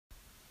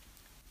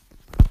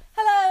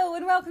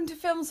welcome to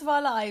Films of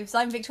Our Lives.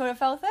 I'm Victoria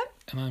Feltham.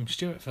 And I'm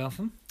Stuart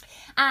Feltham.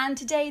 And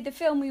today the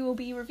film we will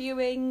be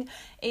reviewing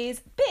is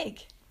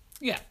Big.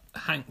 Yeah, a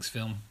Hanks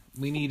film.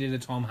 We needed a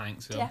Tom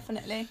Hanks film.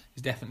 Definitely.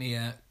 It's definitely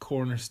a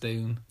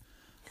cornerstone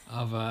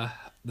of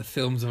the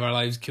Films of Our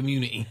Lives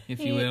community, if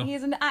you will. He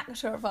is an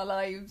actor of our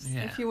lives,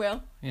 if you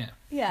will. Yeah.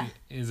 Yeah.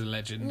 He is a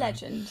legend.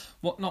 Legend.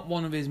 Not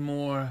one of his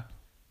more...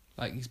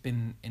 Like, he's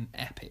been in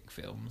epic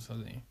films,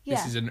 hasn't he? Yeah.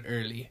 This is an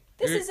early...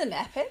 This is an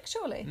epic,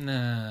 surely.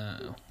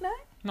 No.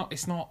 No?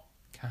 It's not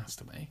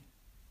Castaway.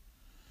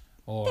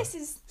 Or This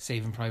is...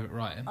 Saving Private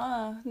Ryan.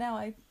 Now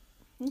I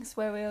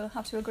swear we'll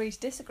have to agree to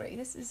disagree.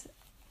 This is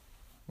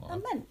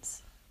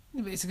immense.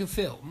 Yeah, but it's a good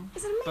film.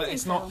 It's an amazing but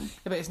it's film. not. Yeah,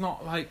 but it's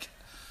not like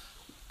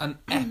an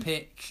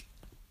epic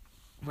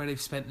where they've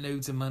spent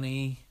loads of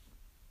money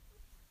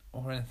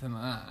or anything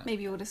like that.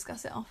 Maybe we'll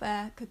discuss it off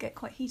air. Could get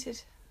quite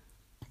heated.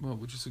 Well,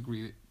 we'll just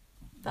agree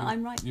That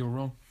I'm right. You're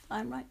wrong.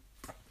 I'm right.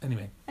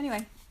 Anyway,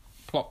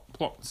 plot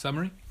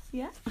summary.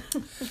 Yeah.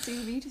 Let's see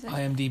what you to say.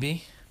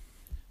 IMDb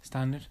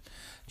standard.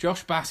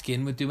 Josh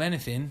Baskin would do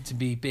anything to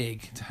be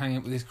big, to hang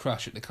out with his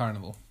crush at the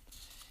carnival.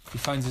 He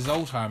finds his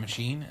Zoltar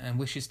machine and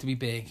wishes to be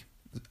big.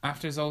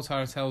 After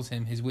Zoltar tells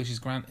him his wish is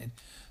granted,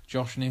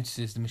 Josh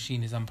notices the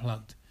machine is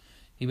unplugged.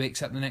 He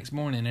wakes up the next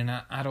morning in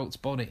an adult's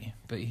body,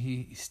 but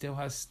he still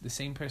has the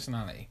same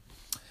personality.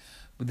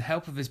 With the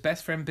help of his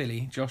best friend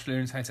Billy, Josh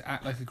learns how to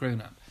act like a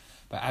grown-up.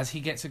 But as he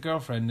gets a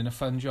girlfriend and a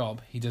fun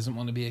job, he doesn't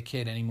want to be a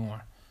kid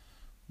anymore.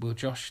 Will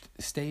Josh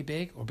stay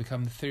big or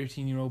become the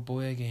 13-year-old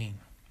boy again?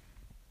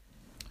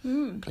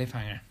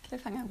 Cliffhanger.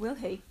 Cliffhanger, will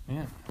he?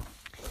 Yeah.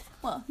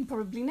 Well, you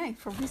probably know.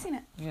 Probably seen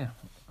it. Yeah.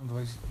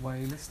 Otherwise, why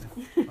are you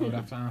listening? I would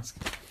have to ask.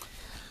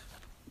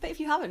 But if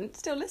you haven't,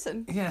 still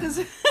listen. Yeah, please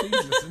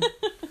listen.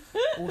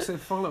 Also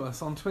follow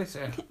us on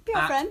Twitter. Be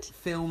our friend.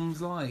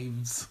 Films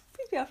Lives.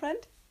 Please be our friend.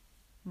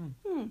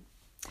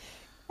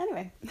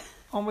 Anyway.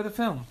 On with the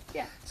film.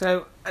 Yeah.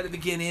 So, at the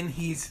beginning,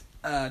 he's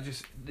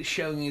just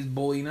showing his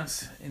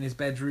boyness in his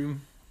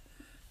bedroom,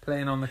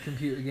 playing on the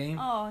computer game.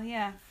 Oh,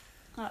 yeah.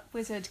 That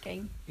wizard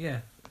game. Yeah.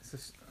 It's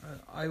just,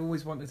 I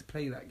always wanted to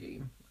play that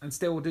game, and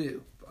still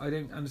do. I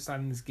don't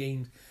understand these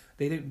games.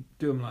 They don't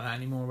do them like that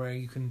anymore, where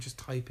you can just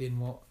type in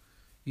what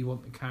you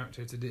want the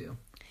character to do.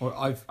 Or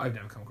I've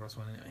never come across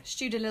one anyway.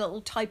 Stu did a little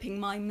typing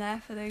mime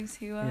there for those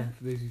who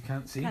for those who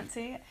can't see. Can't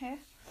see it here.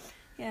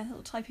 Yeah, a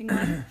little typing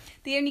mime.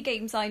 The only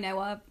games I know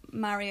are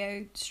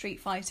Mario, Street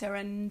Fighter,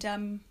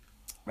 and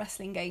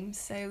wrestling games.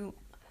 So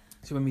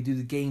when we do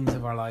the Games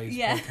of Our Lives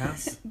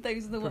podcast,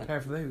 those are the ones.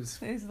 prepare for those.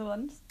 Those are the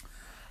ones.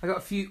 I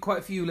got quite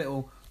a few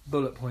little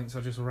bullet points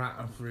I'll just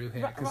rattle through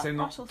here because they're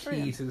not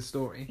key to the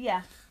story.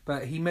 Yeah.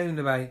 But he moaned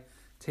about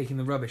taking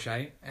the rubbish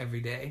out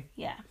every day.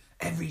 Yeah.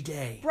 Every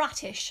day.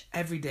 Bratish.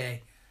 Every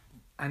day.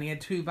 And he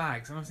had 2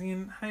 bags. And I was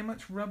thinking, how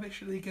much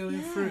rubbish are they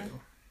going through?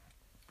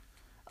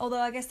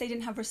 Although I guess they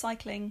didn't have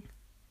recycling.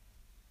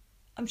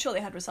 I'm sure they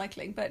had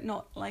recycling, but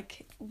not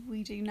like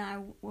we do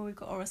now where we've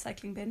got our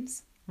recycling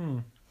bins.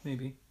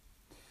 Maybe.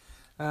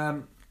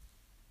 Gum.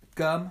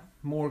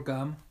 More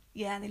gum.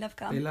 Yeah, they love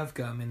gum. They love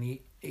gum in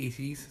the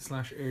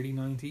 80s/early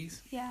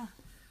 90s. Yeah.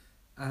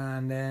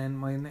 And then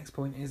my next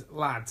point is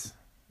lads.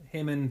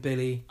 Him and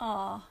Billy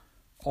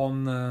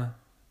on the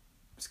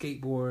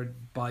skateboard,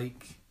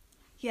 bike.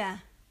 Yeah.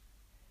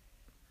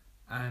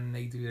 And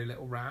they do their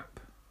little rap.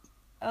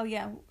 Oh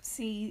yeah,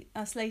 see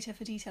us later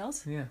for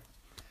details. Yeah.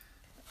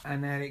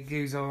 And then it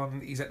goes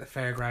on. He's at the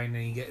fairground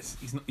and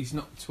he's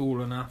not tall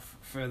enough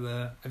for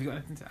the. Have you got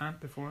anything to add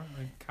before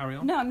I carry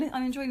on? No,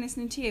 I'm enjoying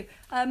listening to you.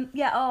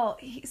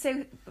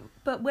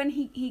 But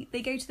when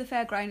they go to the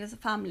fairground as a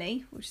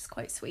family, which is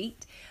quite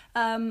sweet.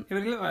 But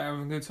they look like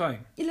having a good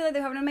time. You look like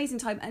they're having an amazing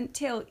time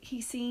until he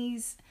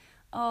sees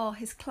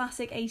his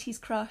classic 80s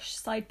crush,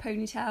 side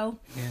ponytail.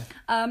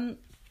 Yeah.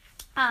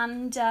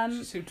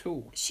 She's so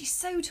tall. She's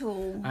so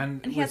tall.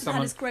 And he hasn't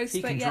had his growth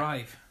spurt yet. He can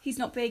drive. He's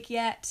not big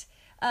yet.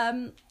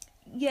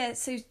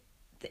 So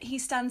he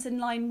stands in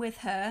line with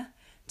her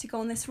to go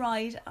on this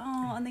ride.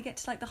 And they get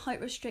to like the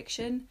height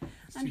restriction,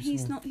 and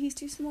he's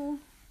too small.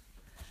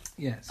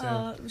 Yeah,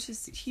 so which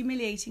is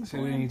humiliating for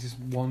him. him. So then he just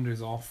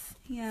wanders off,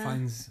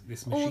 finds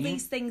this machine. All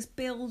these things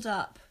build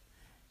up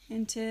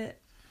into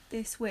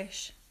this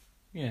wish.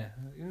 Yeah,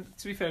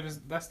 to be fair,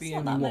 that's the it's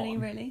only not that one. many,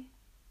 really.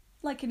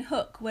 Like in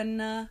Hook, when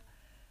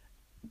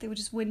they were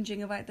just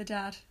whinging about the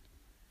dad.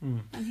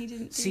 And he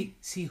didn't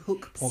see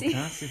Hook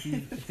podcast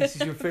if this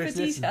is your first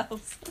listen.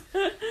 Details.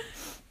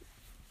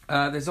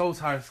 The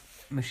Zoltar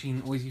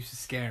machine always used to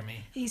scare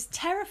me. He's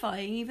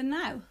terrifying even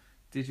now.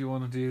 Did you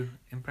want to do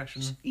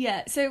impression?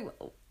 Yeah, so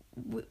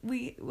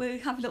we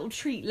have a little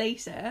treat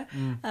later,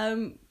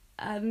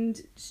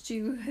 and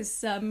Stu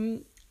has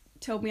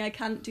told me I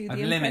can't do the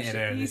impression. Limited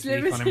her this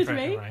week on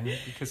impression, right?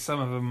 Because some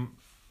of them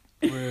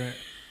were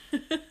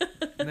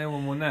no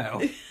one will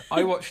know.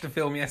 I watched a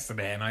film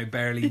yesterday and I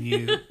barely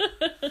knew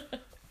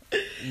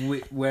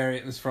where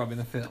it was from in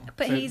the film.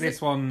 But so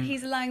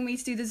he's allowing me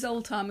to do the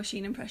Zoltar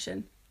machine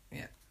impression.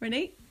 Yeah.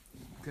 Ready?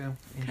 Go.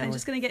 Enjoy. I'm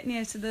just going to get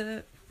near to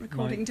the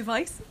recording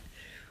device.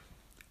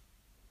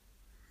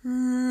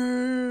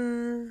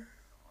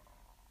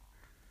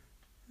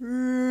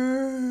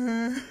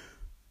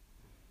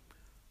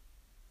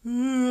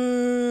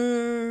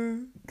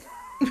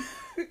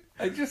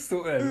 just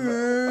thought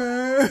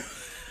then,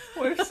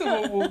 what if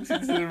someone walks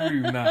into the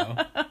room now?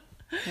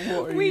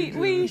 What are you doing?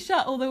 We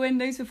shut all the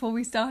windows before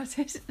we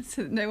started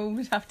so that no one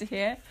would have to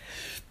hear.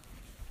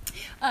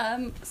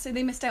 So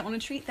they missed out on a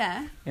treat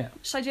there. Yeah.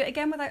 Should I do it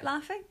again without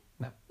laughing?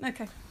 No.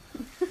 Okay.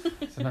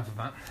 That's enough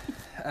of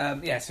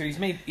that. Yeah, so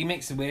he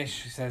makes a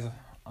wish. He says,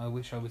 I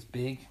wish I was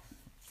big.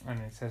 And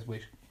it says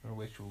wish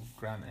will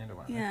grant it or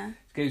whatever. Yeah.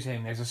 He goes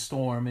home, there's a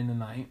storm in the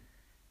night.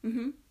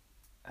 Mm-hmm.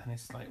 And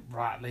it's like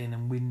rattling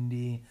and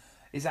windy.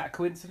 Is that a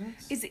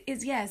coincidence? Is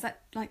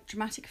that like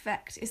dramatic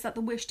effect? Is that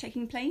the wish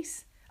taking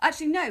place?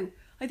 Actually, no.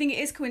 I think it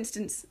is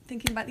coincidence,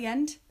 thinking about the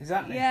end.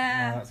 Exactly.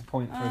 Yeah. Well, that's a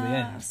point for the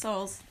end.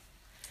 Soz.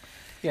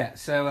 Yeah,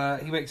 so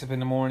he wakes up in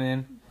the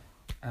morning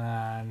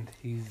and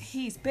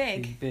He's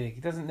big. He's big.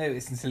 He doesn't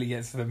notice until he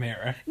gets to the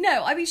mirror.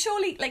 No, I mean,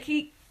 surely, like,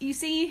 you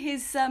see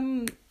his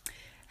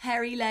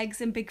hairy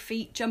legs and big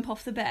feet jump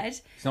off the bed.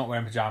 He's not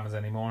wearing pyjamas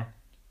anymore.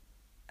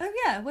 Oh,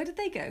 yeah, where did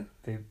they go?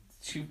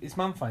 His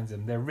mum finds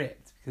them. They're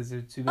ripped because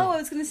they're too big. Oh, I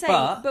was going to say,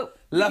 but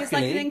luckily, it's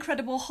like an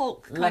Incredible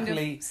Hulk kind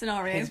of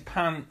scenario. His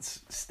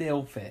pants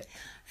still fit.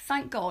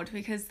 Thank God,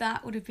 because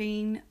that would have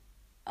been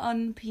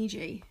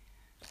un-PG.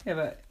 Yeah,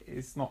 but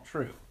it's not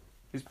true.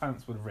 His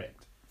pants would have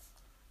ripped.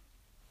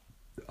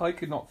 I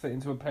could not fit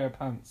into a pair of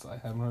pants I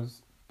had when I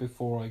was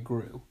before I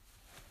grew.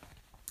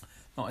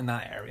 Not in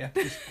that area.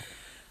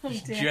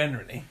 Just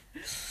generally.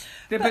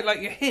 They're a bit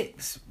like your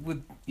hips,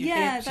 with your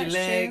hips, your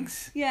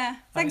legs. True. Yeah,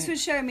 thanks for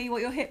showing me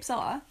what your hips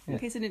are, in Yeah.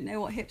 case I didn't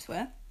know what hips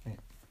were. Yeah.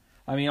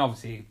 I mean,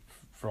 obviously,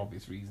 for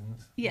obvious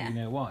reasons. Yeah. You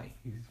know why.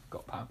 He's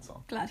got pants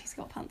on. Glad he's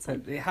got pants on.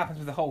 But it happens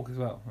with the Hulk as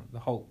well. The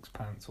Hulk's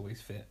pants always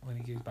fit when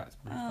he goes back to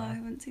Bruce I Banner.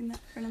 haven't seen that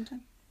for a long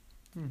time.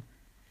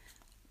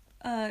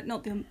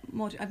 Not the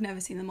modern. I've never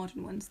seen the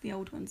modern ones. The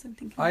old ones, I'm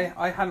thinking.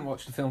 I hadn't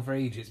watched the film for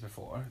ages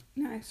before,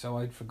 No. so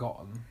I'd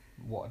forgotten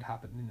what had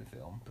happened in the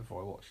film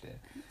before I watched it.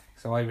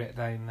 So I wrote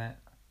down that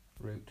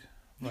route.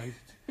 Right.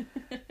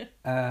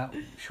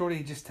 Surely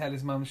he'd just tell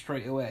his mum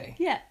straight away.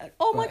 Yeah.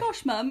 Oh my But-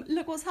 gosh, Mum!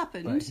 Look what's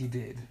happened. But he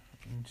did,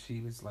 and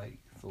she was like,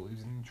 thought he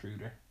was an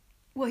intruder.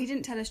 Well, he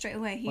didn't tell her straight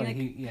away.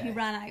 He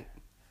ran out.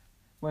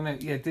 Well, no,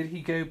 yeah. Did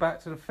he go back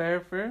to the fair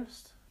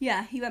first?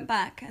 Yeah, he went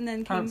back and then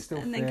came Pants still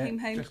and fit, then came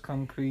home. Just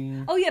come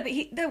clean. Oh yeah,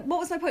 but what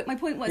was my point? My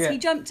point was Yeah. he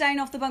jumped down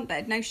off the bunk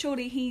bed. Now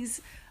surely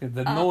he's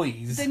The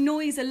noise. the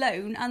noise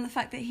alone, and the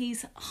fact that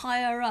he's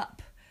higher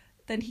up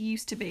than he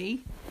used to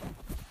be,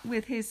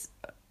 with his.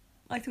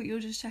 I thought you were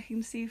just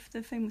checking to see if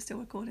the phone was still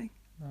recording.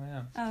 Oh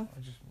yeah. Oh.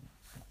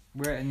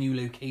 We're at a new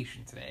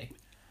location today,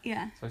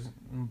 Yeah. so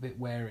I'm a bit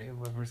wary of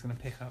whether it's going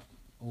to pick up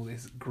all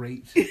this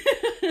great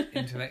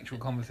intellectual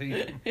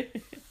conversation.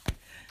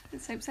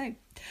 Let's hope so.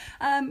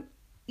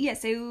 Yeah.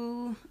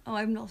 So,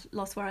 I'm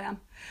lost where I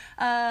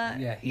am.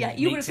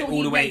 You would have makes it thought all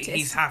he the way. noticed.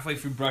 He's halfway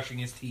through brushing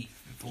his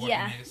teeth before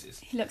Yeah. he notices.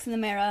 He looks in the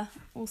mirror,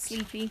 all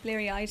sleepy,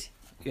 bleary-eyed.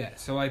 Yeah,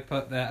 so I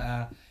put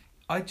that.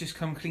 I'd just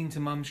come clean to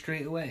Mum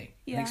straight away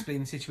and Yeah. explain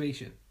the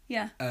situation.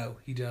 Yeah. Oh,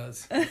 he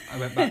does. I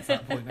went back to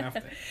that point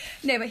after.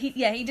 No, but he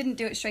didn't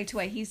do it straight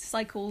away. He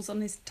cycles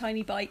on his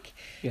tiny bike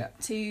Yeah.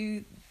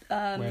 to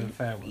Where the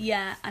fair was.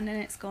 yeah, and then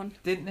it's gone.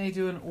 Didn't they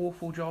do an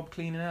awful job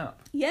cleaning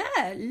up?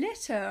 Yeah,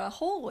 litter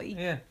ahoy.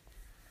 Yeah.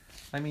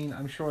 I mean,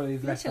 I'm sure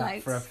they've left that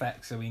Litter for lights.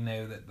 effect so we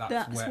know that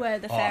That's where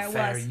the fair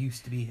was.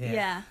 used to be here.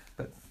 Yeah.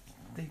 But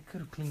they could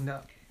have cleaned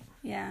up.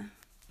 Yeah.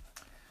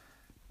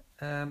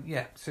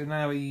 Yeah, so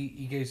now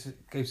he goes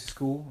to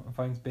school and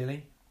finds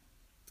Billy.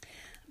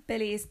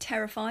 Billy is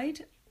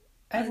terrified.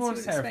 Everyone's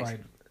As you would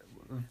terrified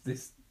of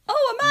this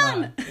Oh, a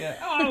man! Yeah.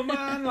 Oh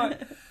man! Like,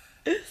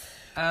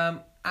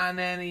 and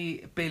then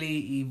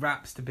he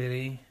raps to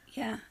Billy.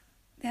 Yeah.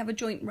 They have a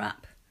joint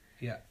rap.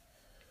 Yeah.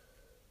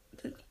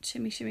 The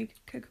Shimmy Shimmy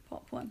Cocoa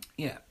Pop one.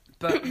 Yeah.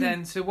 But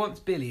then, so once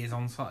Billy is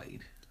on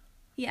side,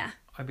 Yeah.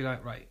 I'd be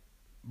like, right,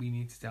 we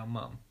need to tell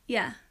Mum.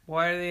 Yeah.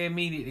 Why are they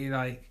immediately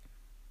like,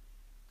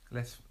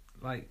 let's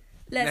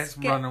Let's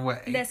run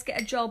away? Let's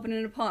get a job and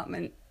an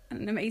apartment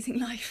and an amazing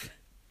life.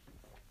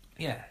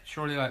 Yeah,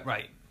 surely like,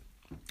 right,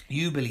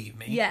 you believe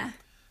me. Yeah.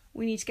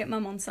 We need to get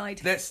Mum on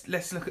side. Let's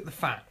look at the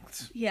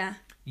facts. Yeah.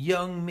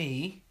 Young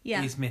me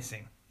Yeah. is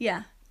missing.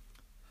 Yeah.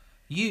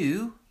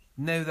 You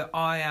know that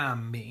I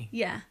am me.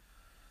 Yeah.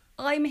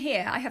 I'm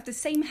here. I have the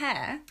same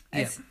hair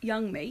as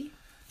young me.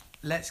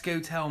 Let's go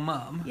tell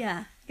Mum.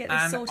 Yeah. Get this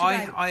And sorted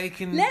out. I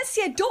can. Let's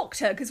see a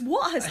doctor, because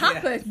what has Yeah,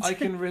 happened? I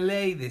can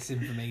relay this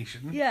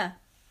information. Yeah.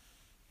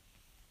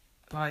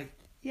 Like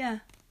Yeah.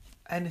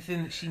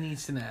 anything that she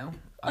needs to know,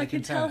 I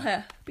can tell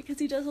her, because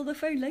he does on the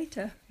phone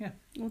later. Yeah.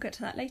 We'll get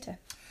to that later.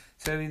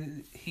 So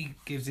he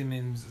gives him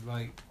rents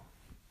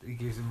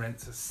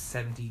a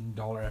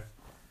 $17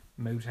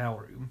 motel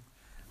room,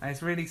 and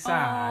it's really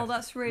sad. Oh,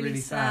 that's really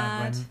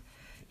sad. when,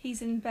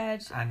 He's in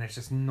bed. and there's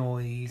just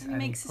noise. He and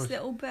makes his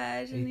little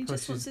bed and he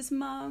just wants his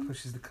mum.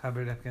 pushes the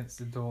cupboard up against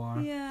the door.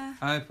 Yeah.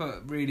 I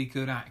put really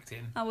good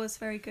acting. That was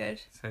very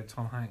good. So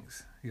Tom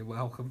Hanks, you're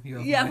welcome. You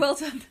have Well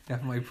done. You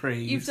have my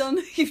praise. You've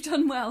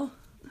done well.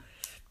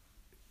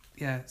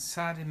 Yeah,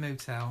 sad in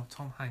motel.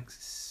 Tom Hanks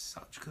is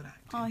such good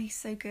acting. Oh, he's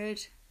so good.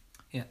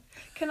 Yeah.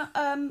 Can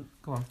I,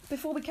 Go on.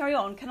 before we carry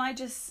on, can I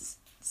just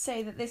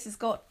say that this has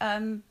got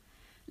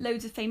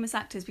loads of famous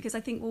actors, because I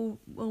think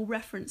we'll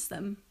reference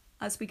them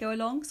as we go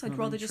along, so I'd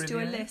rather just do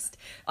a trivia? list.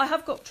 I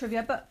have got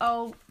trivia, but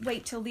I'll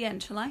wait till the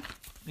end, shall I?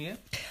 Yeah.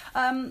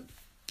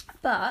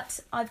 But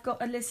I've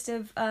got a list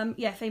of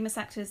famous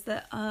actors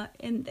that are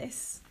in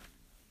this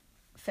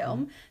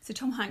film. So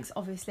Tom Hanks,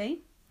 obviously.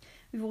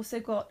 We've also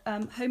got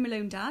Home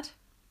Alone Dad.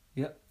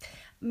 Yep.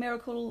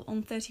 Miracle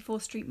on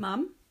 34th Street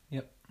Mum.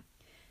 Yep.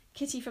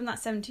 Kitty from That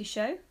 70s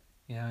Show.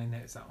 Yeah, I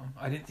noticed that one.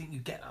 I didn't think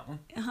you'd get that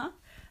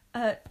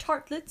one.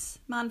 Tartlets,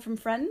 Man from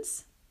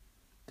Friends.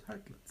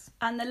 Tartlets.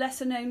 And the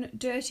lesser known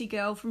Dirty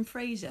Girl from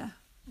Frasier.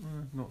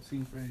 Not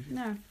seen Frasier.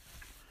 No.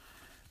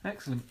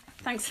 Excellent.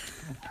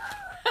 Thanks.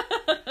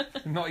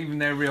 Not even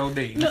their real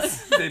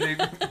names. they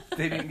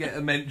didn't get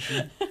a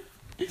mention.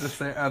 Just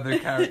their other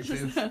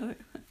characters.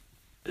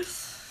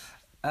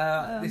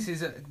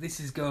 This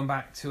is going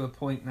back to a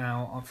point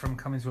now from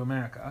Coming to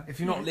America. If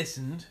you've not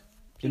listened,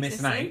 you're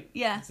missing out.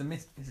 Yeah. It's a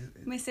miss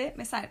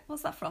Miss out.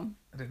 What's that from?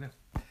 I don't know.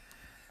 Live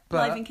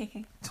But and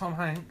Kicking. Tom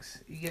Hanks,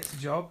 he gets a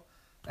job.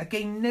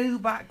 Again, no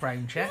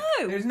background check.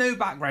 No. There's no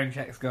background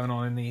checks going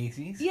on in the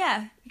 80s.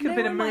 Yeah. He could have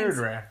been a one minds.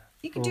 murderer.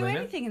 You could for do all they know.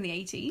 anything in the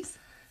 80s.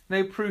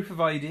 No proof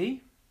of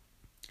ID.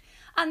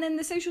 And then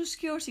the social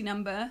security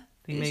number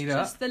He is made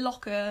just up. the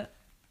locker.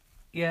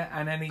 Yeah,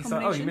 and then he's like, oh,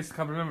 you Combination. missed a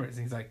couple of numbers.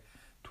 And he's like,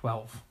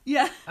 12.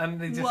 Yeah. And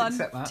they just 1,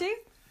 accept that.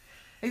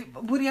 2.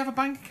 Would he have a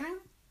bank account?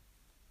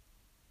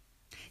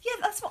 Yeah,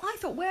 that's what I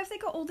thought. Where have they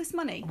got all this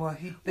money? Well,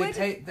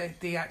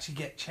 they actually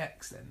get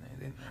checks then,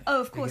 didn't they?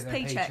 Oh, of They course, get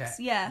their paychecks. paycheck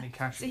Yeah. and they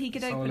cash So it. he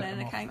could I'll open let an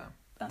them off account. now.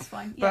 That's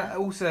fine. But Yeah.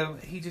 also,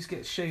 he just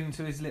gets shown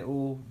to his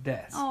little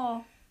desk.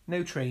 Oh,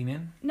 No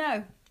training.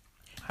 no.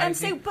 How And do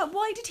so, you- but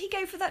why did he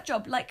go for that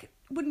job? Like,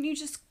 wouldn't you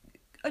just,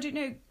 I don't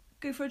know,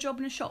 go for a job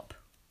in a shop?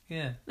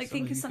 Yeah. Like,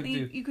 think of something you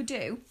could do. you could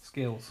do.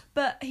 Skills.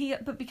 But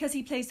because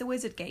he plays the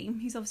wizard game,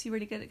 he's obviously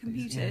really good at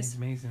computers. Yeah, he's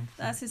amazing.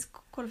 That's his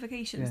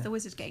qualifications, Yeah. the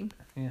wizard game.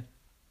 Yeah.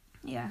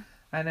 Yeah.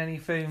 And then he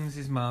phones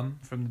his mum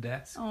from the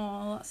desk.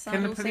 Oh, that's sad.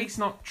 Can the also. police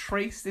not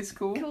trace this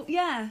call? Cool.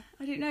 Yeah,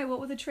 I don't know. What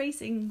were the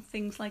tracing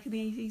things like in the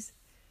 80s?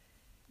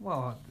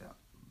 Well,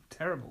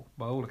 terrible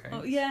by all accounts.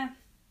 Oh, yeah.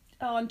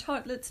 Oh, and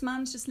Tartlets,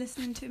 man's just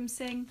listening to him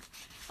sing.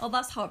 Oh,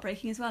 that's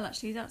heartbreaking as well,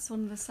 actually. That's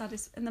one of the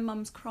saddest. And the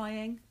mum's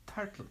crying.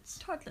 Tartlets.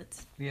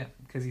 Tartlets. Yeah,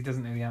 because he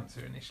doesn't know the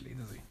answer initially,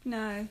 does he?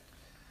 No.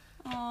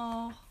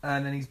 Oh.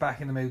 And then he's back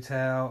in the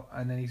motel,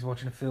 and then he's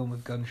watching a film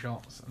with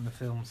gunshots, and the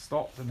film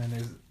stops, and then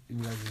he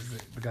realises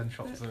that the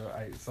gunshots are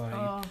outside.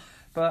 Oh.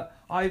 But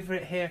I've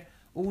written here,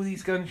 all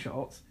these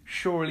gunshots,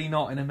 surely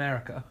not in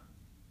America.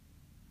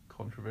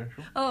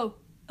 Controversial. Oh,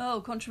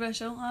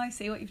 controversial. I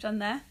see what you've done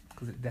there.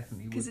 Because it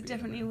definitely would. Because it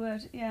definitely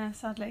would. Yeah,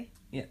 sadly.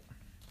 Yeah.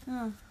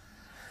 Oh.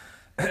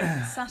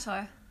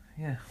 Satire.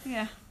 Yeah,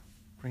 Yeah.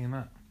 bringing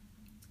that.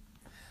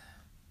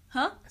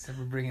 Huh? I said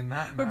we're bringing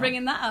that We're now.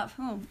 bringing that up.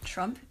 Oh,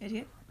 Trump,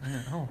 idiot.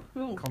 Yeah, oh,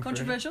 Oh,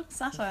 controversial.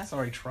 Satire.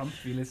 sorry, Trump,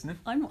 if you're listening.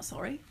 I'm not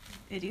sorry,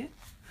 idiot.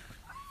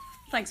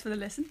 Thanks for the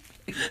listen.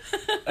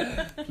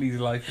 Please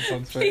like us on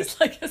Twitter. Please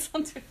like us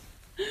on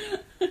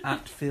Twitter.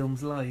 At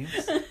Films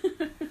Lives.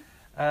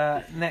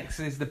 Next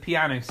is the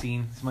piano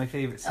scene. It's my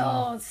favourite scene.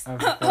 Oh, of the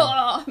film.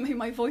 oh, it made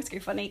my voice go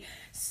funny.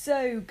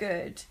 So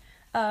good.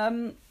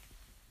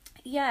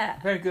 Yeah.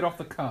 Very good off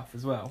the cuff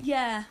as well.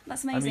 Yeah,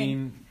 that's amazing. I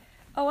mean,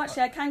 oh,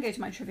 actually, I can go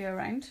to my trivia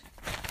round.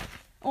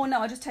 Oh,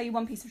 no, I'll just tell you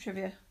one piece of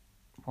trivia.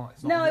 what,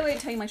 it's not No, I is won't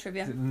tell you my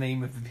trivia. it the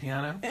name of the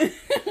piano?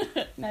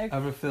 No.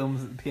 Other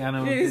films that the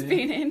piano has Who's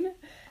been in?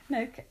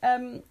 been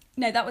in?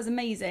 No, that was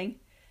amazing.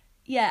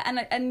 Yeah,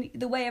 and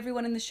the way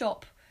everyone in the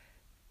shop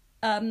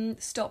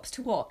stops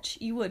to watch,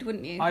 you would,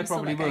 wouldn't you? I You saw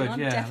probably that going would, on?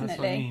 yeah. Definitely. That's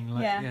what I mean.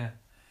 Like, yeah. yeah.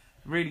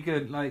 Really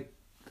good, like,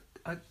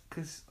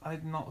 because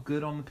I'm not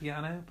good on the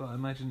piano, but I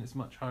imagine it's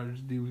much harder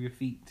to do with your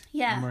feet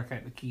Yeah. and work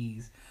out the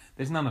keys.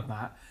 There's none of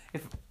that.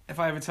 If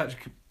I ever touch,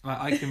 like,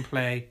 I can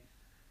play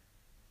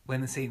When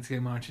the Saints Go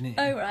Marching In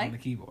Oh, right. on the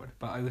keyboard,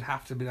 but I would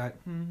have to be like,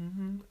 I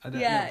don't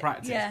Yeah, know,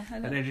 practice. yeah, I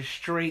And know. they're just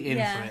straight in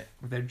Yeah. for it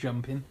with their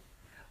jumping.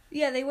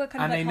 Yeah, they were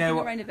kind of And like they know,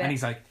 hopping around a bit. and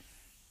he's like,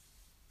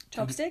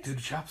 Chopsticks? Do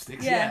the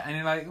chopsticks, Yeah. yeah. And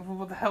you're like, well,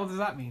 what the hell does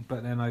that mean?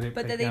 But then I don't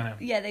But play they piano.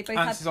 they both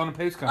had. Answers on a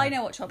postcard. I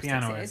know what chopsticks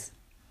Piano is.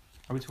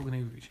 Are we talking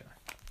over each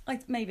other?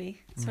 Maybe.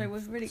 Sorry, we're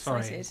really Sorry.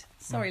 excited.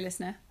 Sorry,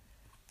 listener.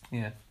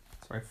 Yeah.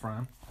 Sorry,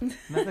 Fran.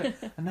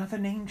 Another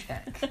name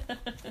check.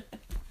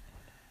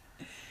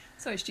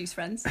 Sorry, Stu's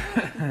friends.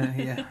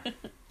 Yeah.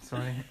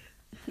 Sorry.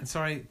 And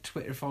sorry,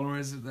 Twitter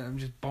followers, that I'm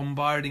just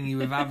bombarding you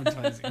with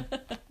advertising.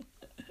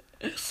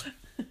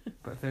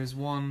 But if there's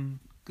one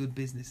good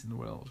business in the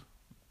world,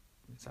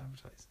 it's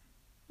advertising.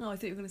 Oh, I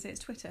thought you were going to say it's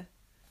Twitter.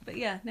 But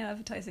yeah, no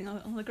advertising.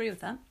 I'll agree with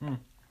that. Mm.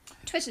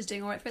 Twitter's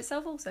doing all right for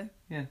itself also.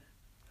 Yeah.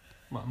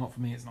 Well, not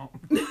for me, it's not.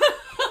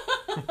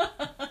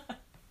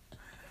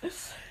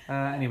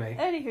 Anyway.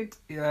 Anywho.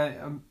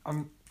 Yeah,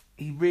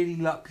 he really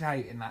lucked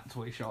out in that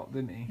toy shop,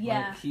 didn't he?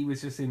 Yeah. Like, he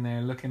was just in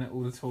there looking at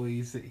all the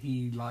toys that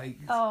he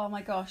liked. Oh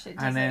my gosh, it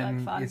does and look then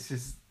like fun. it's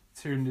just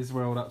turned his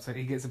world upside.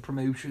 He gets a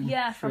promotion.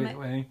 Yeah, from straight it.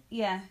 away.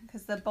 Yeah,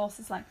 because the boss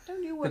is like,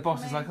 don't you work The boss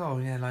for is me? like, oh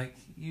yeah, like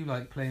you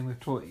like playing with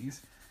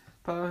toys,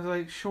 but I was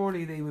like,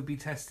 surely they would be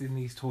testing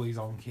these toys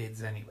on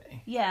kids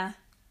anyway, Yeah.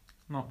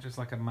 not just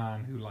like a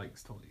man who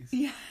likes toys.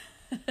 Yeah.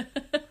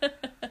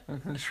 I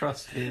can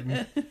trust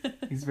him.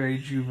 He's very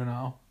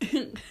juvenile.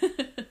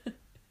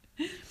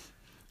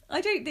 I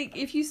don't think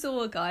if you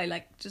saw a guy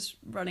like just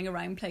running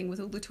around playing with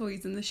all the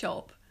toys in the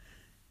shop,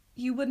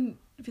 you wouldn't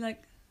be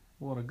like,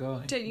 What a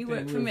guy. don't you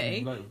work for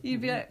me?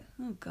 You'd be like,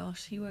 oh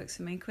gosh, he works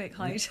for me, quick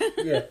hide.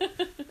 Yeah.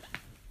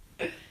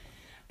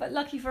 But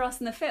lucky for us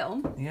in the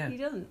film, Yeah. he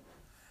doesn't.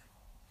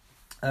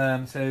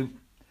 So,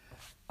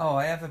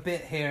 I have a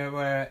bit here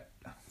where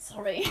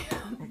Sorry.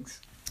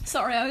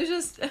 Sorry, I was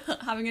just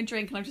having a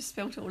drink and I just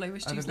spilt it all over I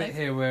have Stu's a bit leg.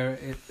 here where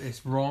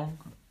it's wrong.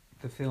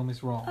 The film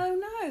is wrong. Oh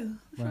no,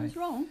 I Right. was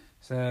wrong.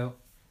 So,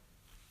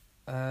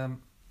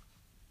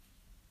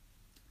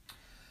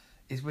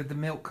 is with the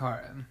milk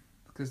carton,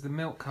 because the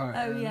milk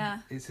carton. Oh, yeah.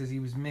 It says he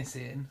was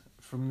missing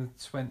from the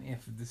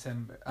 20th of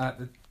December.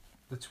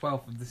 The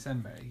 12th of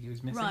December he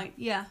was missing. Right,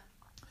 yeah.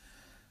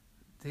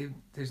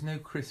 There's no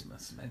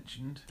Christmas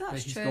mentioned. That's but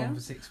he's true. gone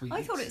for 6 weeks.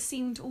 I thought it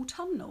seemed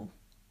autumnal.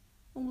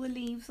 All the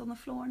leaves on the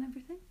floor and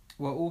everything.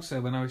 Well,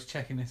 also when I was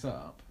checking this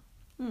up,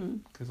 Hmm.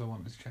 because I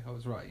wanted to check I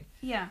was right,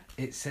 Yeah.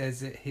 it says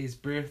that his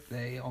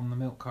birthday on the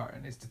milk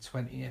carton is the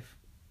 20th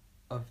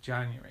of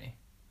January,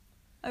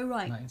 Oh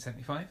right.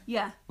 1975,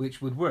 Yeah.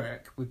 which would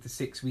work with the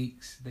 6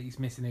 weeks that he's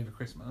missing over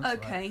Christmas.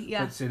 Okay, right?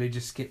 yeah. But, so they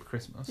just skip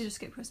Christmas. You just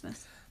skip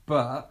Christmas.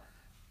 But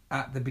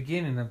at the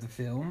beginning of the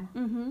film,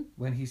 Mm-hmm.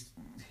 when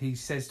he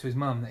says to his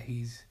mum that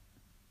he's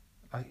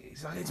like,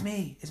 it's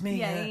me.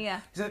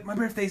 Yeah. He's like, my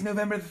birthday's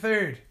November the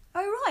 3rd.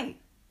 Oh right.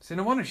 So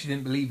no wonder she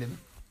didn't believe him.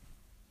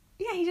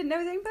 Yeah, he didn't know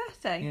his own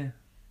birthday. Yeah.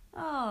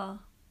 Oh.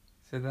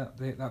 So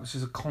that was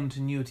just a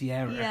continuity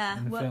error Yeah.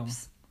 in the film.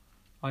 Whoops.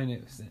 I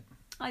noticed it.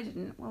 I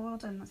didn't. Well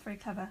done. That's very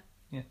clever.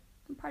 Yeah.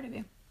 I'm proud of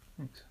you.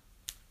 Thanks.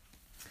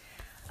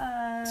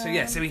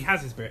 So he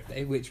has his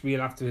birthday, which we'll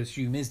have to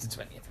assume is the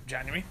 20th of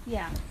January.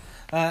 Yeah.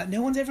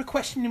 No one's ever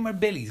questioning where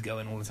Billy's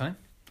going all the time.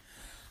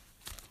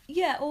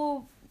 Yeah,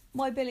 or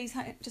why Billy's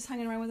just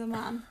hanging around with a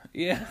man.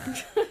 Yeah.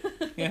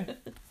 Yeah.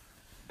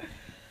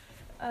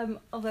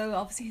 Although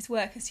obviously his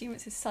work assume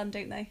it's his son,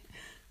 don't they?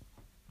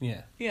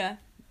 Yeah. Yeah.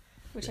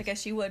 Which I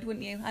guess you would,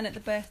 wouldn't you? And at the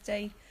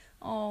birthday,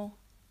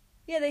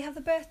 yeah, they have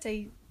the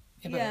birthday.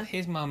 Yeah, but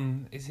his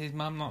mum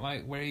not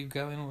like, where are you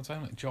going all the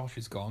time? Like, Josh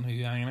is gone, who are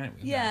you hanging out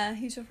with? Yeah,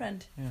 who's your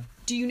friend? Yeah.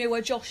 Do you know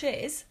where Josh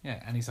is?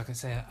 Yeah, and he's like, I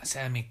say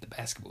I make the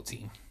basketball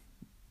team.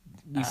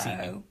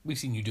 Oh. We've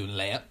seen you doing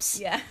layups.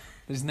 Yeah.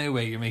 There's no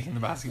way you're making the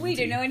basketball team. We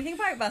don't know anything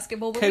about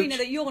basketball, but we know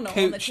that you're not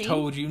on the Coach team.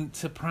 told you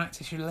to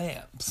practice your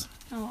layups.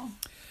 Oh.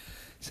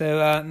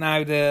 So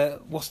now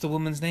what's the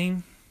woman's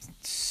name?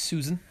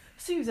 Susan.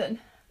 Susan.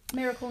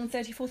 Miracle on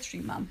 34th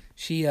Street mum.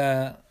 She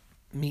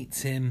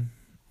meets him.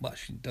 Well,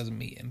 she doesn't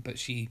meet him, but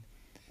she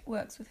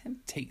Works with him.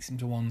 takes him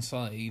to one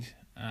side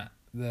at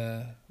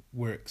the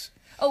works.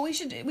 Oh, we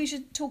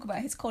should talk about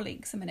his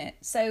colleagues a minute.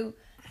 So,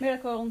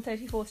 Miracle on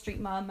 34th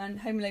Street mum and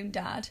Home Alone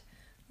dad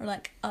are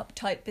like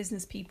uptight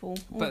business people,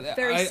 all But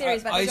very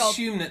serious about I their job.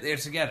 assume that they're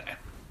together.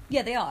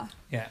 Yeah, they are.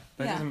 Yeah,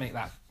 but Yeah. it doesn't make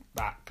that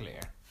clear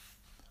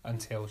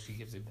until she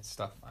gives him his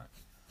stuff back.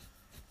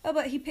 Oh,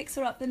 but he picks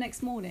her up the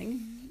next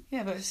morning.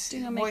 Yeah, but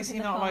Doing her why makeup is he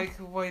in the not car. like?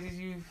 Why did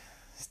you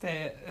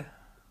stay at?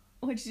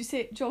 What did you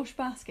say? Josh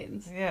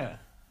Baskins? Yeah,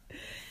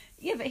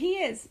 Yeah, but he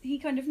is. He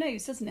kind of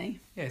knows, doesn't he?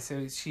 yeah.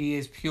 So she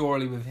is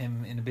purely with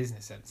him in a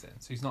business sense, then.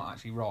 So he's not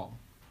actually wrong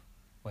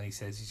when he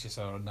says he's just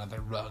on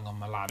another rung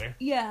on the ladder.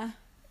 Yeah.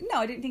 No,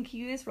 I don't think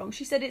he is wrong.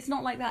 She said it's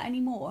not like that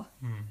anymore.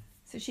 Hmm.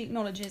 So she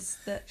acknowledges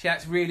that. She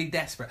acts really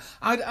desperate.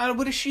 I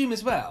would assume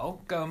as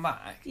well, going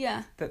back,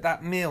 Yeah.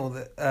 that meal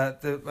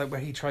that like where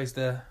he tries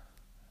the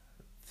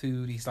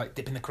food, he's like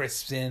dipping the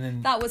crisps in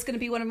and That was going to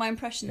be one of my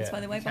impressions, Yeah, by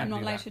the way, you but I'm can't not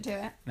do allowed that. to do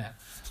it.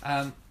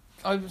 no.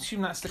 I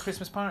assume that's the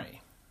Christmas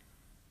party.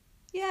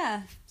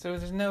 Yeah. So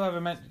there's no other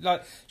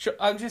like. Sure,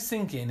 I'm just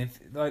thinking if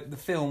like the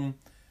film,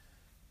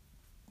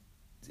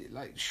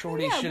 like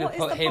surely Yeah, should what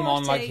have is put the him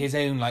on like party? his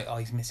own like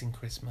he's missing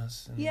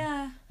Christmas. And,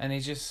 Yeah. And he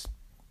just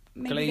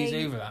Maybe glaze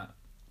they- over that.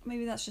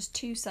 Maybe that's just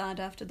too sad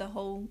after the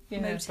whole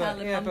Yeah, motel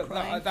but, and yeah, mum but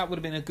crying. that would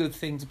have been a good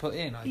thing to put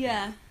in. I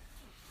Yeah. think,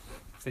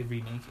 if they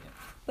remake it.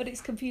 But it's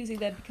confusing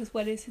then because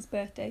when is his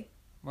birthday?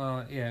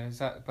 Well, yeah,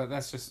 but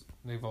that's just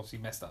they've obviously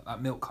messed up.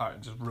 That milk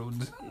carton just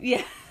ruined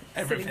Yeah.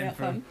 everything Setting it up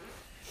for him.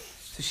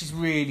 So she's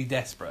really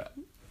desperate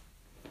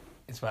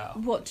as well.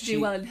 What to do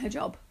well in her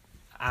job?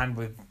 And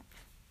with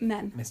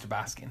Men. Mr.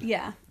 Baskin.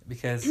 Yeah.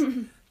 Because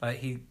like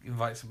he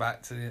invites her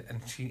back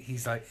and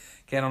he's like,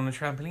 get on the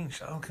trampoline.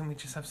 She's like, oh, can we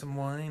just have some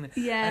wine?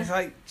 Yeah. And it's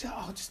like,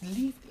 oh, just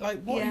leave.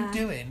 Like, what are Yeah. you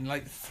doing?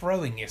 Like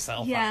throwing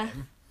yourself Yeah. at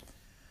him.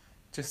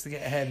 just to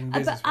get ahead in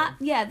business.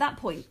 But at that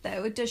point,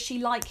 though, does she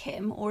like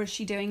him, or is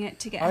she doing it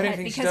to get I don't ahead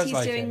think she because does he's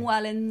like doing him.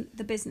 well in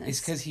the business? It's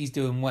because he's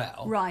doing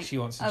well. Right. She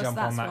wants to Oh, jump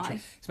so on that's that.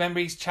 why. Remember,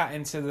 he's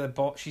chatting to the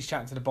boss. She's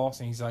chatting to the boss,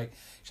 and she's like,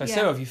 Yeah.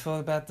 "So have you thought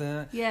about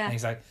that?" Yeah. And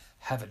he's like,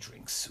 "Have a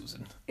drink,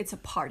 Susan." It's a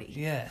party.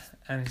 Yeah,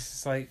 and it's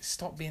just like,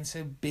 stop being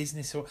so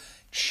business, or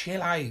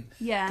chill out.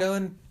 Yeah. Go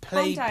and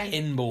play Calm down.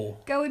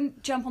 pinball Go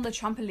and jump on the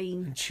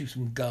trampoline. and chew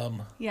some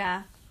gum.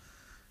 Yeah.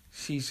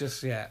 She's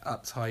just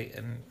uptight,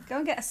 and Go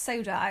and get a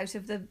soda out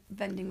of the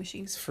vending it's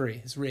machines. free.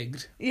 It's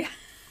rigged. Yeah.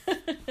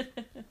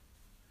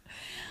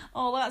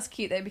 Oh, well, that's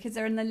cute though, because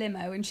they're in the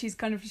limo and she's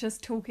kind of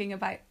just talking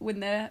about when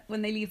they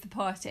leave the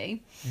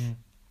party,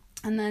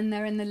 and then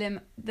they're in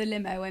the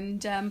limo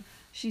and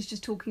she's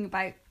just talking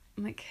about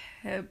like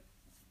her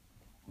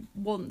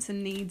wants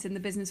and needs in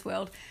the business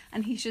world,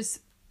 and he's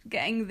just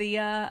getting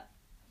the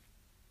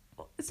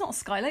it's not a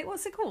skylight.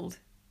 What's it called?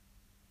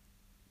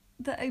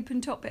 The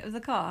open top bit of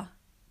the car.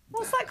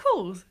 What's that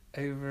called?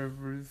 Over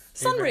roof.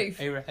 Sunroof.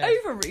 Overhead.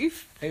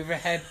 Overroof.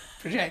 Overhead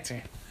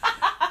projector.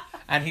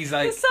 And he's The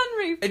like,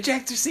 sunroof.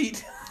 ejector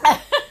seat. And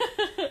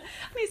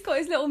he's got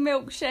his little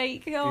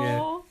milkshake.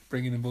 Oh.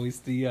 Bringing the boys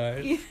to the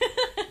yard.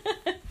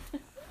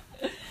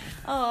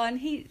 Oh, and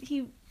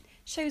he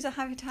shows her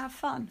how to have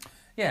fun.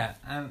 Yeah,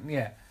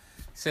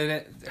 so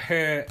that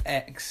her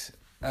ex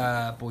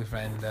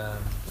boyfriend,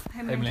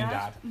 Homeland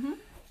Dad, Mm-hmm.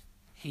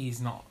 he's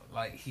not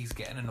like, he's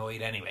getting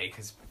annoyed anyway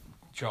because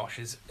Josh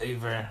is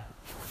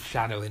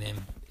overshadowing him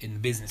in the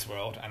business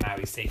world, and now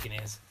he's taking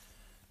his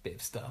bit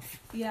of stuff.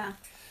 Yeah.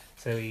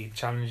 So he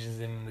challenges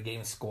him in the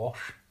game of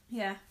squash,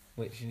 Yeah.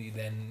 which he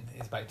then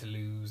is about to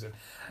lose, and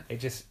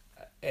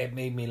it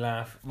made me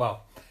laugh.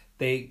 Well,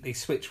 they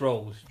switch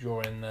roles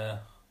during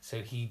so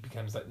he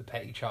becomes like the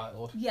petty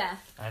child, Yeah.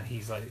 and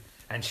he's like,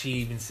 and she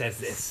even says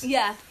this,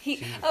 Yeah.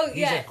 He's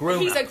a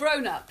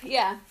grown up.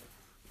 Yeah.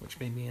 which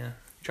made me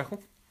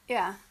chuckle.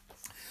 Yeah.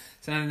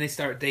 So then they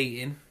start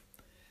dating,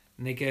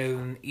 and they go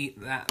and eat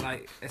that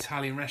like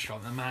Italian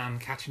restaurant. The man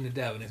catching the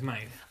dough in his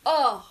mouth.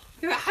 Oh,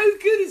 How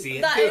good is he?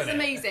 At that doing is it?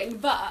 amazing.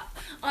 But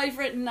I've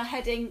written a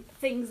heading: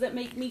 things that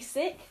make me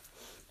sick,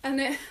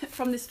 and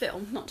from this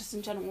film, not just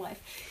in general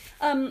life.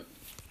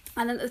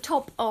 And at the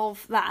top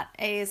of that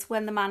is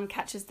when the man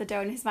catches the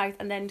dough in his mouth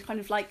and then kind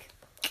of like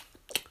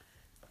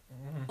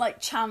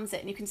chams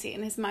it, and you can see it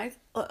in his mouth.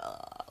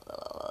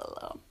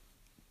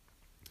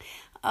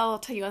 I'll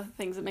tell you other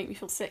things that make me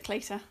feel sick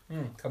later.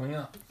 Coming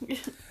up.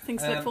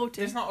 Things to look forward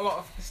to. There's not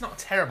a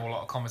terrible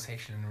lot of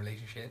conversation in the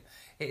relationship.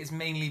 It is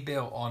mainly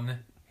built on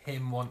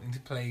him wanting to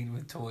play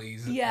with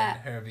toys, Yeah.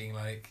 and her being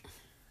like,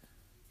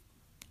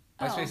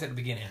 I suppose at the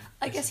beginning.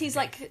 I guess he's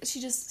like, she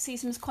just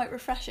sees him as quite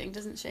refreshing,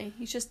 doesn't she?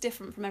 He's just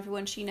different from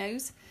everyone she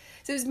knows.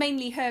 So it was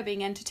mainly her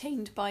being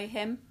entertained by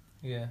him.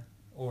 Yeah,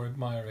 or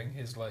admiring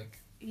his like.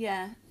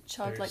 Yeah,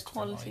 childlike Thirst for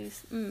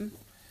qualities. And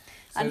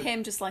So-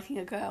 him just liking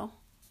a girl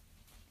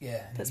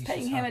Yeah. that's he's paying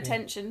just him happy.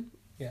 attention.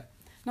 Yeah.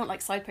 Not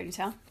like side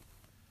ponytail.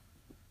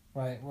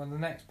 Right. Well, the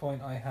next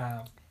point I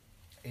have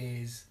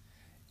is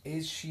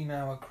she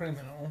now a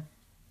criminal? ...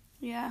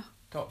 Yeah.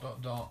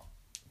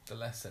 The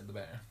less said, the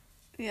better.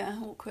 Yeah,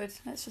 awkward.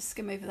 Let's just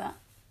skim over that.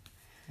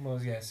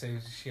 Well, yeah. So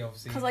she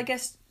obviously. Because I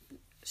guess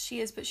she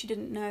is, but she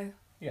didn't know.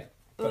 Yeah.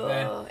 But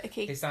then,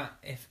 icky. is that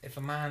if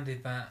a man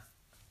did that,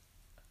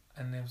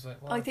 and it was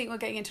like, well, I think we're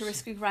getting into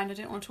risky ground. I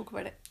don't want to talk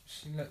about it.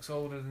 she looks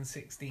older than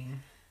 16.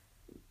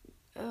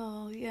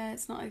 Oh, yeah,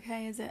 it's not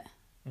okay, is it?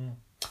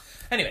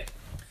 Anyway,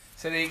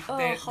 so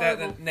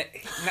horrible.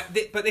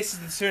 but this is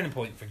the turning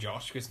point for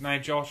Josh, because now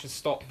Josh has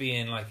stopped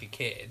being like a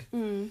kid,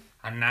 and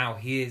now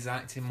he is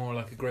acting more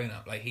like a grown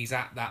up. Like, he's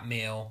at that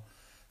meal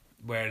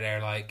where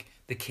they're like,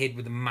 the kid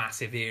with the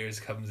massive ears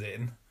comes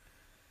in,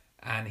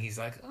 and he's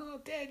like, "Oh,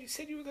 Dad, you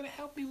said you were going to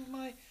help me with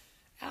my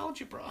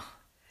algebra,"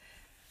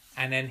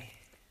 and then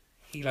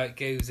he like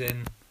goes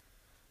in.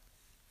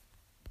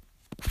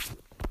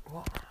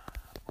 What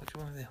do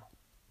you want to do?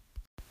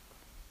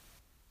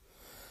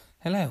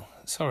 Hello.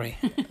 Sorry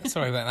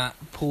about that.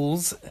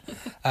 Pause.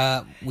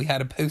 We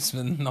had a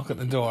postman knock at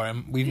the door,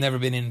 and we've never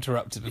been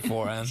interrupted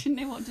before. And Didn't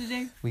know what to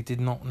do. we did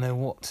not know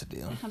what to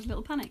do. Had a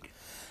little panic.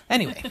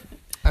 Anyway, as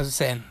I was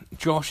saying,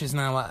 Josh is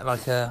now at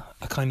like a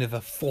kind of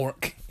a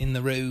fork in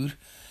the road,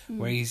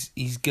 where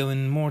he's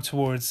going more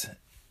towards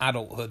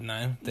adulthood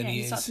now than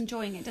he starts is.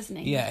 enjoying it, doesn't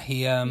he? Yeah,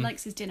 he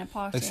likes his dinner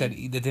party. like I said,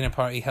 the dinner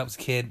party helps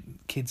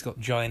kid's got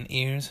giant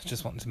ears.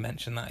 Just wanted to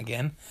mention that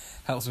again.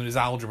 Helps with his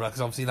algebra,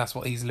 because obviously that's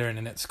what he's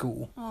learning at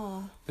school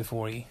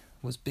before he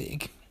was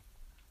big.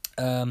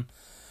 But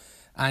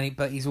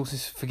he's also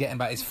forgetting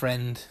about his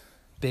friend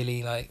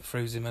Billy. Like,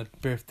 throws him a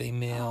birthday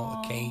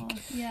meal, a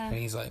cake, and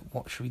he's like,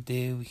 "What should we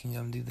do? We can go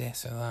and do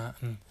this or that."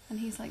 And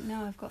he's like,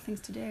 "No, I've got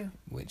things to do."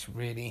 Which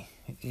really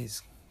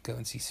is go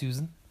and see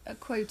Susan. A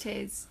quote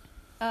is,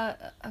 I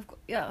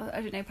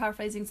don't know,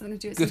 paraphrasing something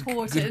to do. It's Good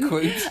important.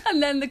 quote.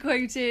 And then the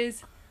quote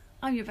is,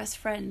 "I'm your best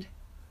friend.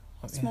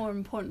 It's Yeah. more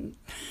important."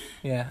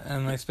 Yeah,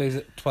 and I suppose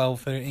at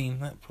 12, 13,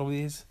 that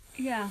probably is.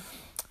 Yeah.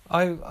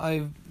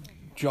 I've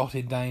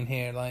jotted down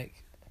here,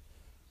 like,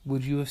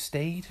 would you have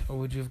stayed or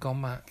would you have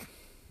gone back?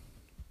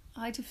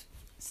 I'd have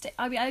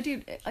I mean, I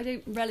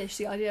don't relish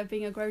the idea of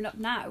being a grown up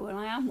now, and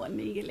I am one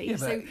legally. Yeah,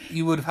 so but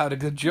you would have had a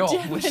good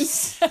job, which is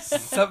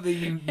something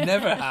you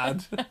never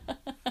had.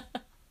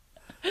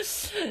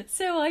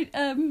 So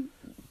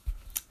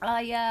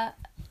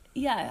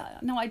yeah,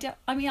 no, I don't.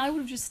 I mean, I would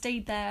have just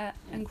stayed there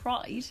and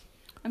cried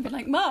and been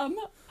like, "Mum,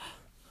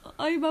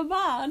 I'm a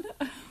man,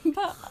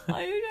 but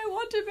I don't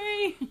want to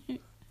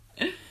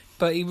be."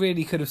 But he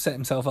really could have set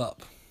himself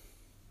up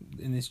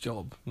in this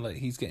job. Like,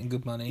 he's getting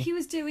good money. He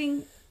was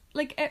doing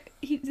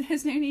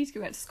there's no need to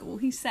go back to school.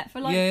 He's set for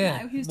life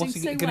now. He was What's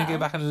doing he so going to well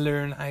go back and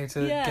learn how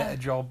to get a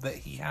job that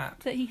he had?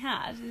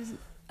 His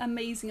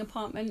amazing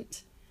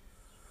apartment.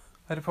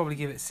 I'd probably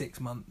give it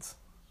 6 months.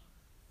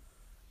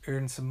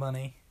 Earn some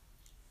money.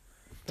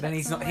 But then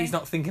he's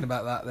not thinking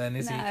about that then,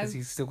 is he? Because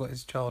he's still got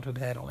his childhood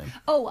head on him.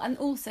 Oh, and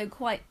also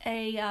quite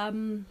a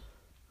can't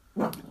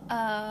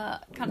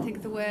think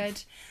of the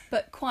word,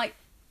 but quite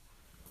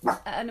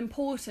an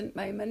important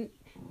moment.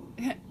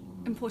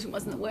 Important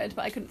wasn't the word,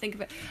 but I couldn't think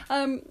of it.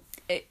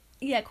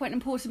 Quite an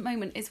important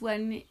moment is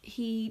when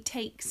he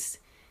takes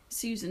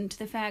Susan to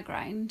the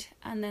fairground,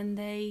 and then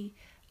they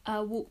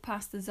walk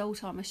past the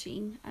Zoltar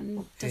machine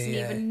and doesn't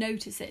even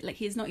notice it. Like,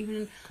 he's not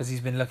even... Because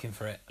he's been looking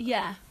for it.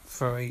 Yeah.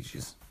 For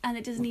ages. And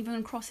it doesn't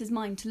even cross his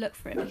mind to look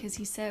for it because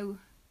he's so...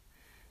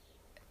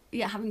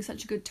 Yeah, having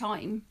such a good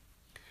time.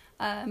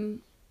 So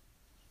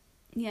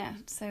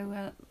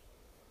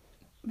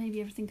maybe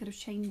everything could have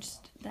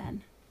changed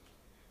then.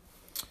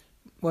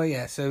 Well,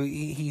 yeah, so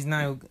he's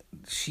now...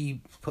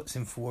 She puts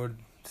him forward,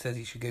 says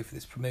he should go for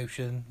this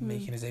promotion,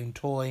 making his own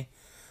toy,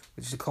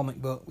 which is a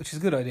comic book, which is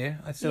a good idea.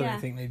 I still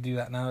don't think they do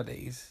that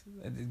nowadays.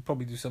 They'd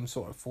probably do some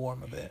sort of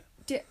form of it.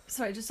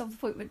 Sorry, just off the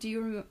point, but do you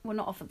remember... Well,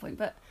 not off the point,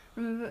 but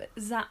remember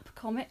Zap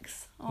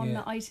Comics on the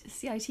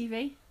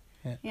CITV?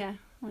 Yeah. Yeah,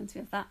 reminds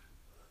me of that.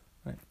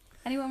 Right.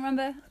 Anyone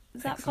remember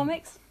Zap Excellent.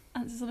 Comics?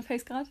 Answers on a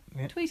postcard?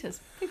 Yeah. Tweet us.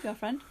 Please be our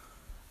friend.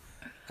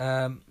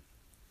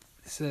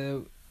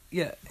 So,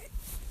 yeah...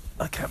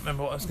 I can't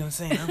remember what I was going to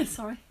say now.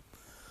 Sorry.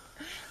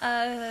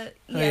 But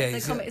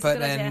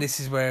then this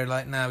is where,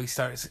 like, now he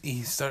starts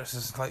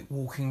just like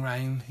walking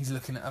around. He's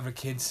looking at other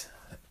kids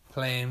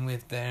playing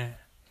with their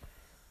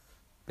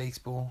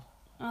baseball.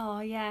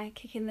 Oh yeah,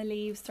 kicking the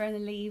leaves, throwing the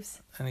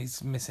leaves. And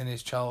he's missing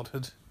his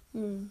childhood.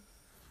 Mm.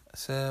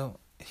 So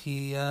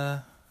he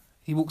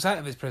walks out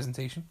of his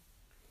presentation.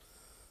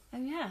 Oh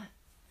yeah.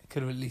 He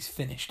could have at least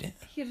finished it.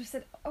 He would have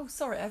said, "Oh,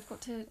 sorry, I've got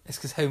to." It's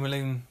because Home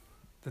Alone,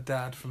 the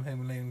dad from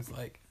Home Alone, was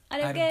like, I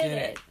don't get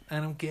it. I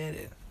don't get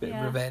it. Bit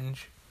of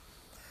revenge.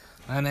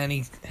 And then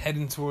he's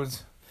heading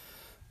towards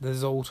the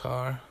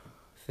Zoltar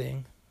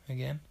thing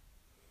again.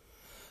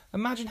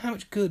 Imagine how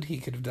much good he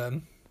could have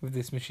done with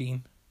this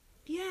machine.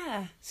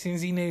 Yeah. As soon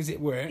as he knows it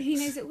works. He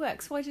knows it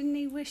works. Why didn't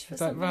he wish for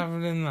something? Like, rather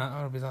than that,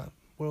 I'd be like,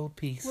 world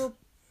peace. Well,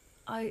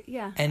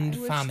 End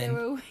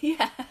famine.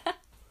 Yeah.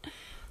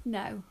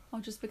 No,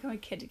 I'll just become a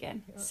kid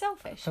again.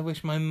 Selfish. I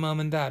wish my mum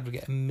and dad would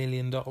get $1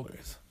 million.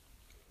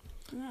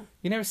 Yeah.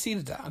 You never see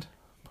the dad?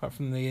 Apart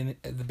from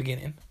at the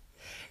beginning.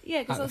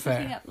 Yeah, because I was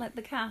looking up like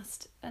the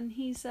cast, and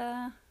he's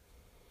oh,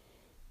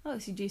 so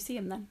you do see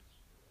him then?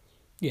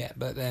 Yeah,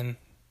 but then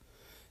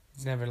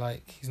he's never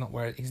he's not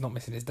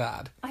missing his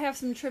dad. I have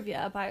some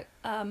trivia about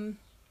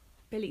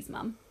Billy's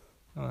mum.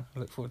 Oh, I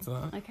look forward to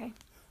that. Okay.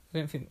 I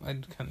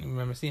can't even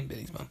remember seeing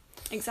Billy's mum.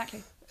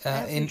 Exactly. I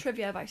have some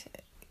trivia about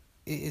it.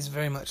 It is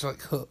very much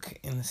like Hook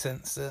in the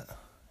sense that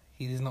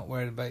he is not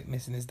worried about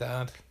missing his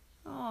dad.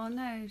 Oh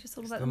no, just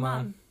all about the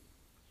mum.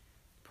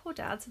 Poor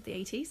dads of the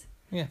 80s.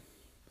 Yeah.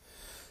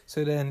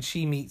 So then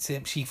she meets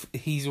him.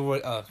 He's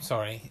already... Oh,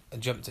 sorry. I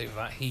jumped over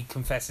that. He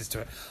confesses to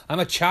her. I'm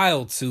a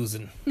child,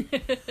 Susan.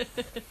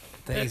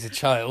 That he's a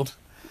child.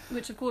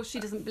 Which, of course, she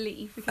doesn't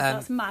believe because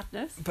that's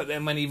madness. But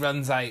then when he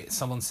runs out,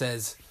 someone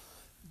says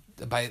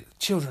about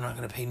children aren't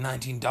going to pay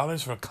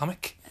 $19 for a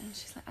comic. And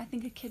she's like, I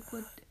think a kid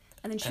would...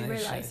 And then she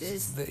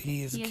realises that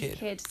he is a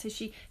kid.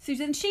 So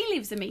then she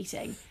leaves the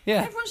meeting.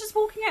 Yeah. Everyone's just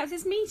walking out of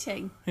this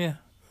meeting. Yeah.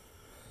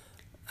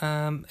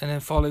 And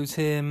then follows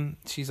him.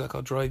 She's like,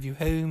 I'll drive you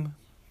home.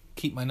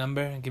 Keep my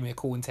number and give me a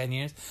call in 10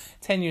 years.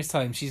 10 years'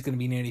 time, she's going to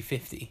be nearly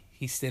 50.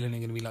 He's still only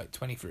going to be like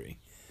 23.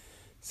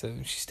 So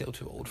she's still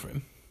too old for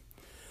him.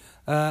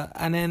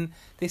 And then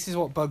this is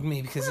what bugged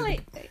me because... Well,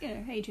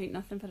 age ain't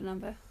nothing but a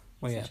number.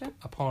 Well, yeah,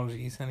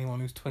 apologies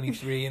anyone who's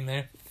 23 and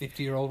their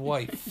 50-year-old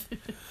wife.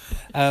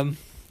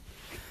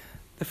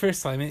 The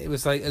first time it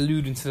was like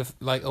alluding to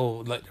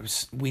there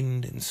was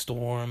wind and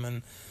storm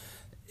and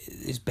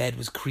his bed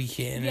was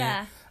creaking.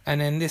 Yeah. And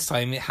then this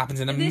time it happens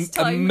in a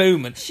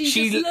moment.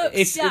 She looks down.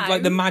 It's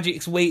like the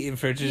magic's waiting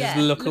for her to just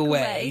look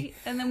away.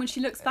 And then when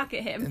she looks back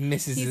at him,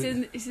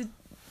 he's a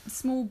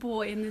small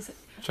boy in this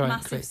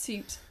massive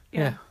suit.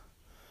 Yeah.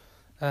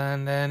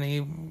 And then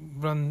he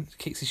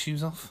kicks his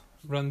shoes off,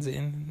 runs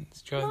in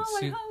his giant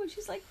suit. Home, and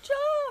she's like,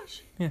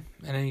 Josh. Yeah.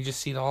 And then you just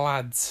see the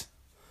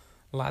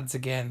lads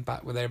again,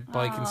 back with their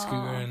bike and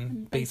scooter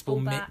and baseball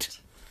mitt.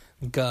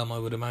 Gum, I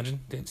would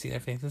imagine. Don't see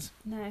their faces.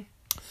 No.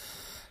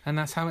 And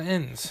that's how it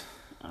ends.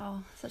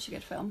 Oh, such a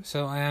good film.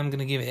 So I am going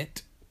to give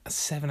it a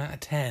 7 out of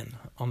 10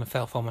 on the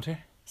Felfometer.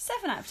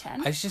 7 out of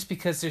 10? It's just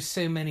because there's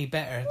so many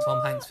better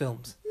Tom Hanks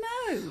films.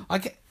 No.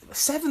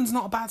 7's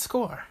not a bad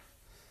score.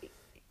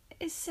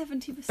 It's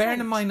 70%. Bearing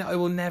in mind that I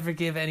will never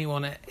give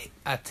anyone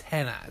a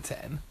 10 out of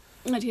 10.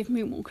 I'd give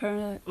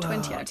Moonwalker a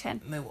 20 out of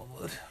 10. No one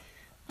would.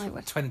 I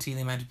would. 20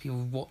 the amount of people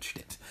who watched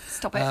it.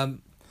 Stop it.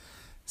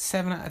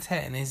 7 out of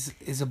 10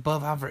 is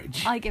above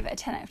average. I give it a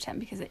 10 out of 10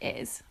 because it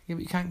is. Yeah,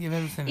 but you can't give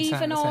everything a 10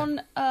 Even out of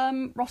 10.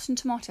 on Rotten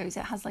Tomatoes,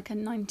 it has like a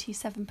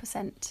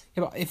 97%.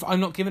 Yeah, but if I'm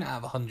not giving it out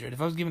of 100,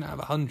 if I was giving it out of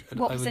 100,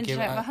 What I would percentage give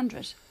out it of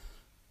 100?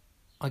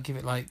 I'd give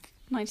it like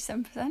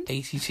 97%?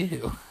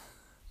 82.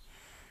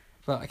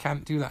 But I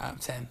can't do that out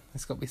of 10.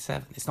 It's got to be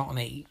 7. It's not an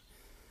 8.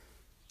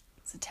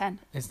 It's a 10.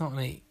 It's not an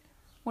 8.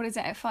 What is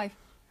it out of 5?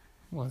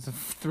 Well, it's a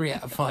 3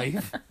 out of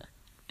 5.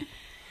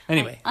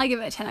 Anyway. I give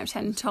it a 10 out of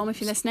 10, Tom,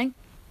 if you're listening.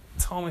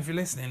 Tom, if you're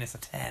listening, it's a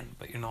 10,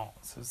 but you're not,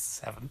 so it's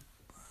a 7.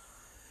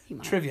 You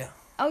might. Trivia.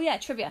 Oh, yeah,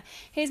 trivia.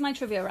 Here's my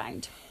trivia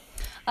round.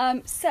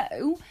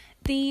 So,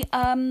 the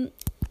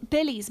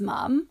Billy's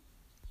mum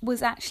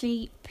was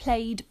actually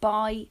played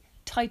by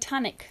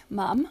Titanic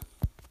mum,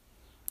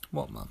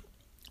 What, Mum?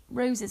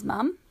 Rose's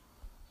mum.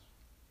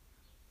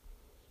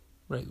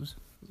 Rose.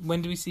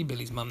 When do we see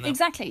Billy's mum now?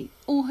 Exactly.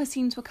 All her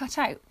scenes were cut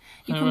out.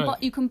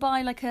 You can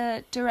buy like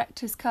a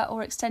director's cut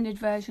or extended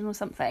version or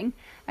something,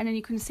 and then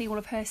you can see all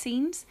of her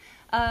scenes.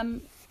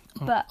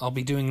 But I'll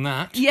be doing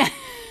that. yeah,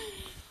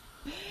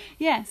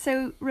 yeah.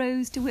 So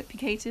Rose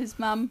DeWitt-Picator's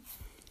mum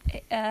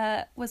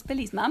was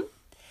Billy's mum,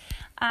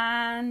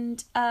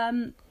 and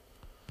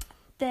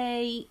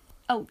there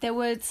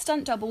were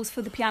stunt doubles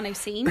for the piano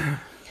scene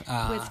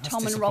with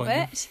Tom and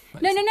Robert.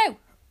 No.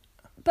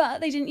 But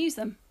they didn't use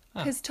them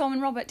because Tom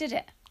and Robert did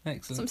it.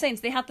 Excellent. That's what I'm saying.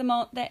 So they had them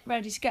all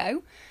ready to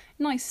go.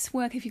 Nice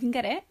work if you can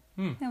get it.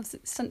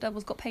 Stunt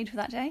doubles got paid for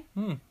that day.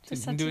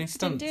 Just doing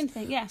stunts. Didn't do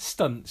anything. Yeah.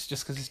 Stunts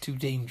just because it's too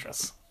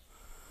dangerous.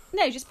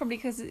 No, just probably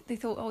because they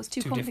thought, it's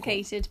too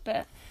complicated.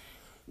 Difficult.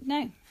 But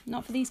no,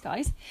 not for these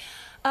guys.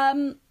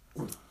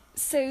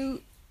 So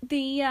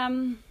the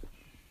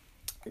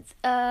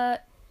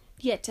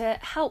to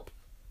help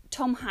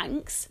Tom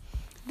Hanks,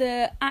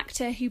 the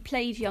actor who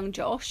played young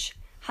Josh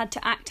had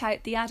to act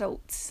out the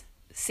adults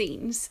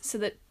scenes so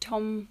that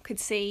Tom could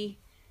see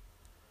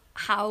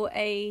how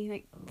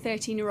a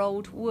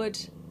 13-year-old would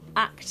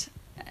act.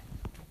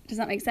 Does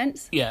that make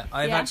sense? Yeah,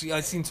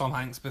 I've seen Tom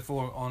Hanks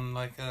before on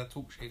like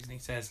talk shows, and he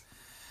says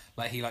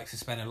like he likes to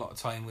spend a lot of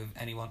time with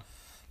anyone.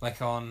 Like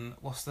on,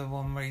 what's the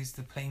one where he's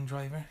the plane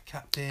driver?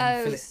 Captain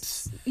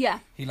Phillips. Yeah.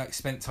 He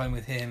spent time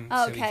with him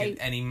Oh, so he could,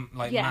 any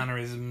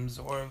mannerisms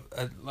or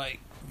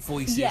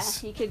voices. Yeah,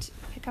 he could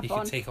pick up he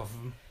on. Could take off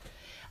of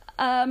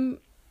them.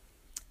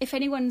 If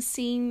anyone's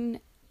seen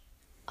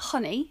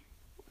Honey,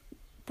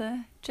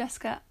 the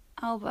Jessica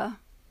Alba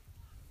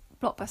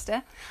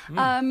blockbuster,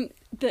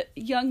 that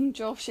young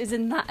Josh is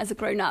in that as a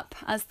grown-up,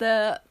 as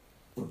the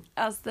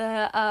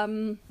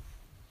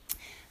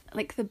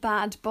like the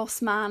bad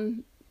boss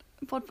man,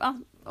 or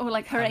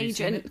like her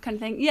agent kind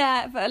of thing.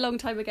 Yeah, but a long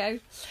time ago.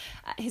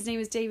 His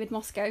name is David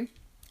Moscow,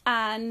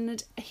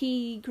 and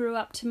he grew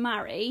up to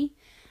marry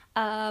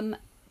the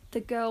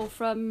girl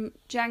from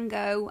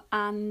Django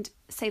and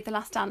Save the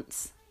Last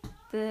Dance,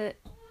 the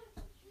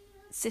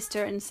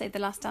sister in Save the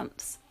Last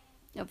Dance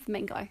of the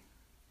main guy.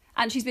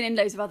 And she's been in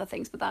loads of other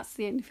things, but that's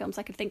the only films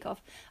I could think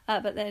of.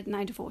 But they're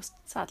now divorced,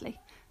 sadly.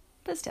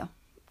 But still,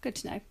 good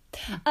to know.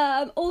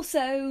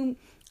 Also,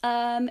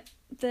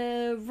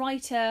 the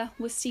writer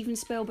was Steven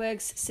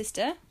Spielberg's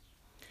sister.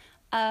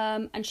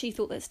 And she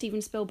thought that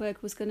Steven Spielberg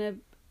was going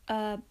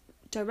to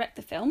direct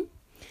the film.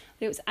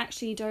 But it was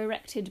actually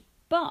directed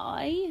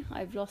by...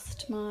 I've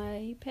lost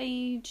my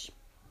page.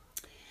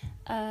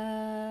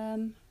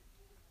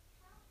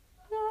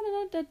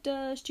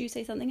 Stu,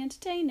 say something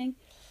entertaining.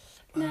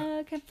 No,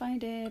 I can't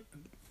find it.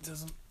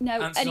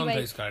 No,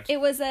 anyway, it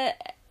was a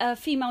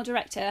female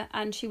director,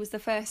 and she was the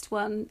first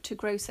one to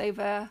gross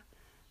over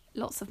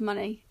lots of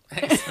money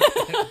at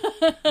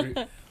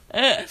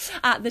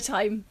the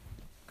time.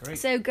 Great.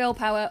 So girl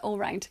power all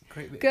round.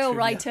 Girl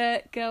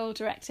writer, girl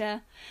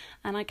director,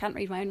 and I can't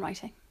read my own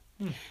writing.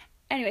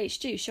 Anyway,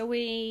 Stu, shall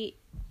we...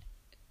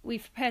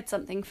 We've prepared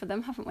something for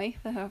them, haven't we?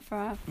 For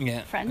our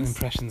friends. An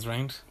impressions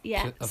round.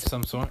 Yeah. Of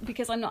some sort.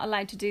 Because I'm not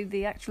allowed to do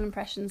the actual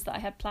impressions that I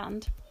had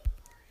planned.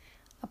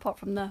 Apart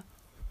from the...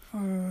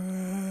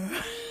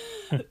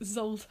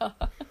 Zoltar.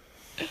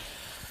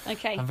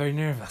 Okay. I'm very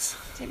nervous.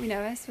 Don't be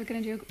nervous. We're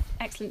going to do an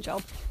excellent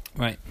job.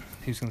 Right.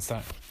 Who's going to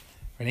start?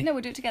 Ready? No,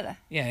 we'll do it together.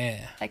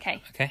 Yeah.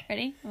 Okay.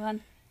 Ready?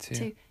 1,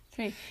 2,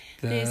 3.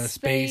 The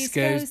space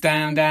goes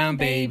down, down,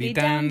 baby,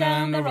 down,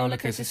 down the roller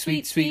coaster.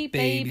 Sweet, sweet,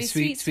 baby,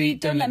 sweet, sweet,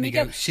 don't let me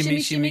go.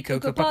 Shimmy, shimmy,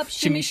 Cocoa Pop,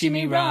 shimmy,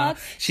 shimmy, rock.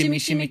 Shimmy,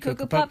 shimmy,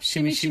 Cocoa Pop,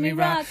 shimmy, shimmy,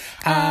 rock.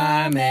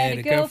 I met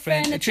a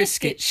girlfriend, a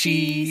Triscuit.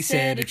 She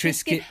said a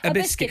Triscuit, a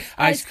biscuit.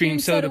 Ice cream,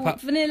 soda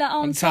pop, vanilla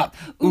on top.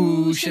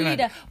 Ooh,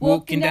 Shalada,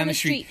 walking down the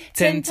street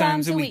 10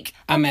 times a week.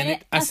 I meant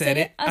it, I said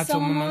it, I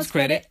told my mom's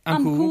credit.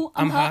 I'm cool,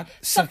 I'm hot,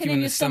 suck you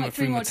in the stomach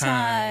 3 more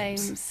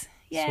times.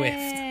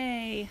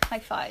 Yay! High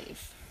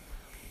five.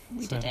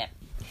 We did it.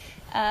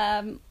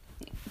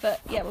 But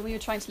yeah, when we were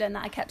trying to learn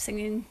that, I kept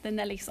singing the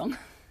Nelly song.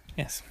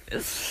 Yes.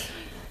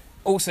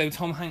 Also,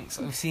 Tom Hanks,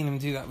 I've seen him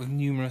do that with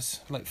numerous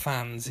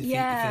fans if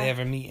they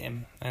ever meet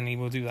him, and he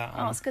will do that.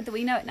 Oh, it's good that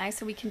we know it now,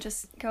 so we can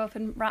just go up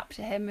and rap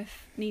to him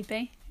if need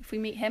be, if we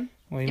meet him.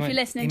 Well, if you're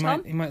listening,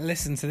 Tom. He might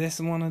listen to this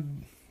and want to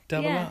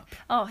double up.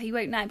 Oh, he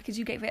won't now because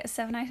you gave it a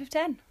 7 out of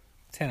 10.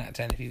 10 out of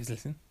 10 if he was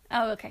listening.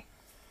 Oh, okay.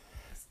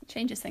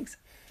 Changes things.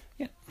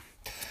 Yeah.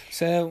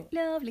 So,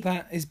 lovely.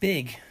 That is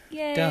Big.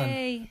 Yay.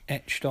 Done.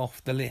 Etched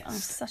off the list. Oh,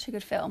 such a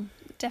good film.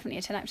 Definitely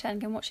a 10 out of 10.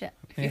 Go and watch it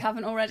if you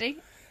haven't already.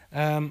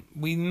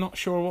 We're not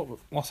sure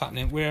what's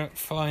happening. We're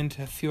flying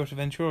to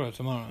Fuerteventura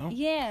tomorrow.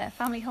 Yeah,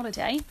 family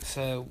holiday.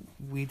 So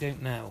we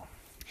don't know.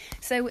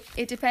 So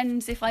it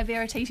depends if I've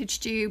irritated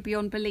Stu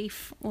beyond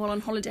belief while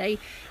on holiday.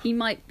 He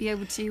might be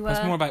able to...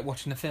 It's more about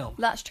watching a film.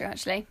 That's true,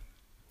 actually.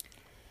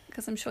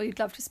 Because I'm sure you'd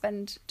love to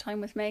spend time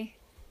with me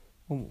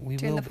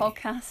doing the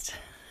podcast.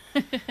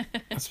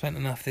 I've spent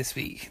enough this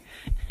week.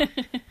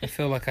 I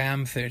feel like I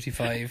am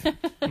 35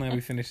 now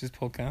we finish this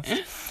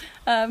podcast.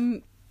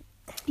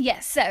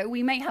 Yes, so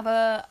we may have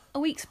a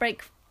week's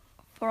break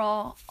for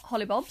our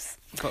hollybobs.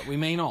 But we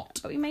may not.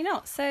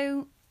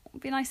 So it'll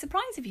be a nice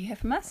surprise if you hear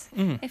from us.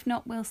 If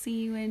not, we'll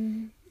see you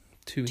in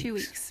 2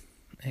 weeks.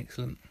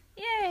 Excellent.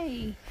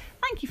 Yay.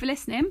 Thank you for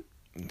listening.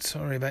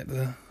 Sorry about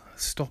the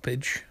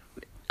stoppage.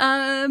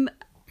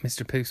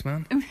 Mr.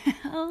 Postman.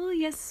 Oh,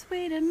 yes,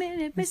 wait a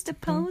minute, Mr.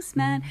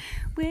 Postman.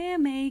 We're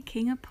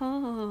making a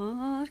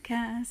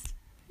podcast.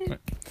 Right.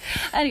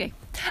 Anyway,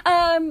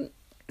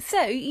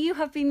 so you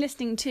have been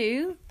listening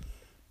to...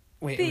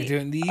 Wait, are we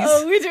doing these?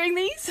 Oh, we're doing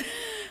these?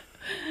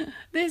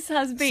 This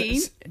has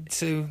been...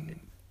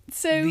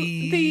 So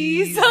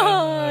these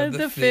are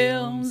the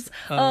films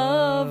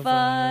of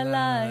our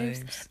lives.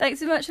 Thanks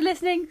so much for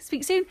listening.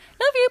 Speak soon.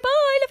 Love you.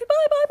 Bye. Love you.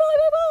 Bye. Bye. Bye.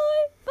 Bye.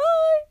 Bye.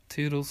 Bye.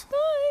 Toodles.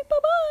 Bye. Bye.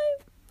 Bye.